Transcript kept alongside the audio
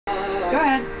Go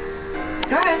ahead.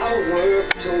 Go ahead.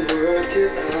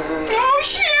 Oh,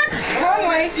 shit! Wrong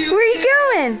way. Where are you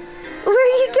going? Where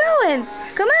are you going?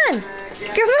 Come on.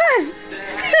 Come on.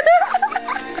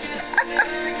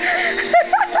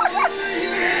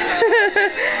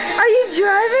 Are you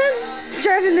driving?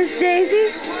 Driving this Daisy?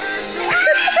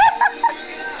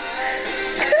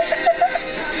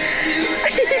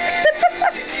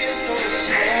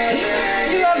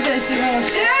 You love this, you little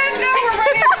shit. No, we're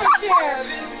running into a chair.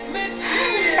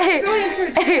 Going into a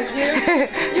chair,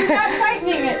 dude. You're not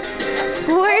tightening it.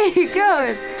 Where are you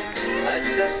going?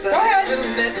 Go ahead.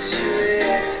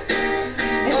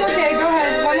 It's okay, go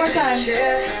ahead. One more time.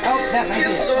 Oh, that might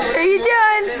be it. Are you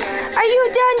done? Are you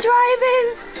done driving?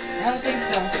 I don't think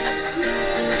so.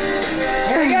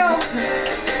 Here we go.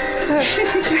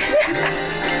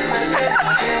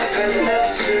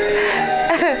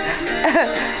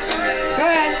 Go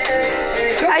ahead.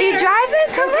 Go Are you here. driving?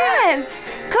 Go Come get on.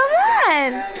 Come on.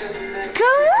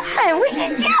 Come on. Where you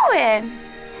going?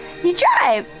 You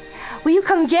drive. Will you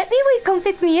come get me? Will you come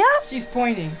pick me up? She's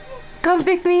pointing. Come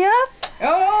pick me up?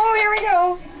 Oh, here we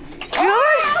go.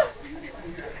 George?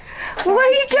 Where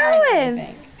are you going?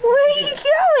 Where are you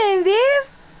going, babe?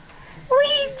 What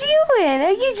are you doing?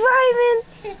 Are you driving?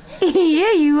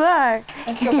 Yeah, you are.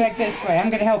 Let's go back this way. I'm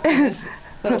going to help you.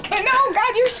 But no,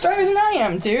 God, you're slower than I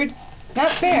am, dude.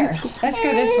 Not fair. Let's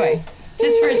go this way.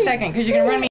 Just for a second, because you're going to run me.